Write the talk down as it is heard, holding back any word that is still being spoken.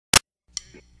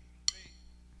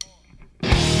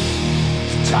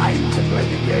Time to play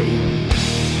the game.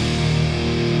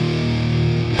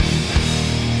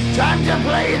 Time to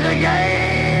play the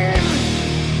game.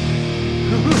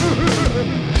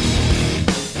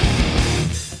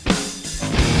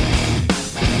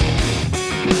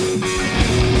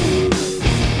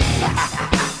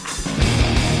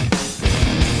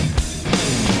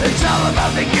 It's all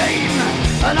about the game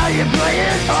and how you play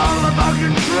it. All about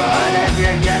control, and if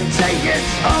you can take it,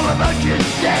 all about your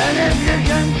debt. And if you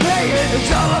can pay it,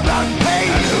 it's all about pain.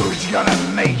 And who's gonna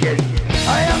make it?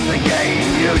 I am the game,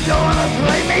 you don't wanna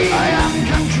play me. I am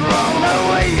control, no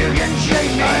way you can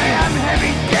shake me. I am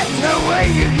heavy debt, no way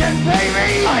you can pay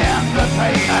me. I am the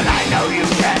pain, and I know you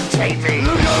can't take me.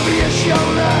 Look over your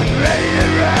shoulder, ready to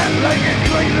run like a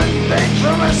Cleveland bench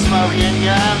from a smoking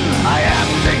gun. I am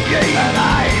the game, and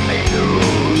I make the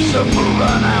rules. So move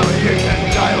on out, you can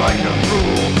die like a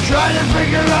fool. Trying to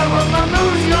figure out what my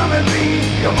move's gonna be.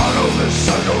 Come on over,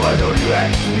 sucker, why don't you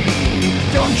ask me?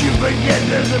 Don't you forget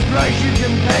there's a price you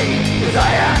can pay. 'Cause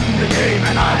I am the game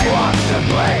and I want to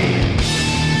play.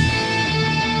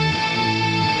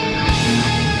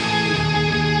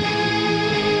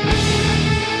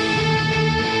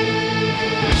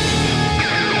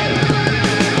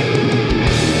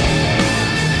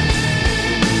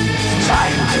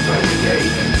 Time to play the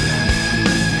game.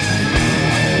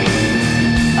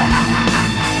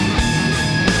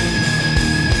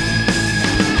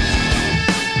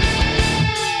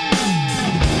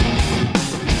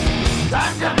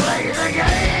 Time to play the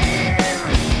game.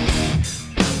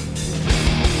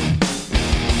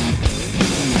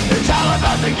 It's all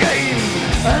about the game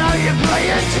and how you play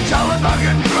it. It's all about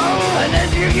control, and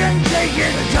if you can take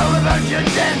it, it's all about your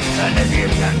debt. And if you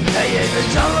can pay it,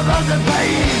 it's all about the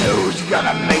pain. Who's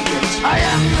gonna make it? I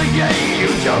am the game.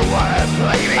 You don't wanna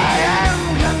play me. I am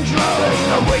control. There's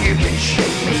no way you can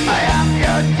shake me. I am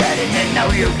your debt, and you know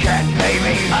you can't pay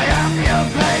me. I am your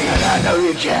pain, and I know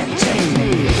you can't take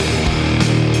me.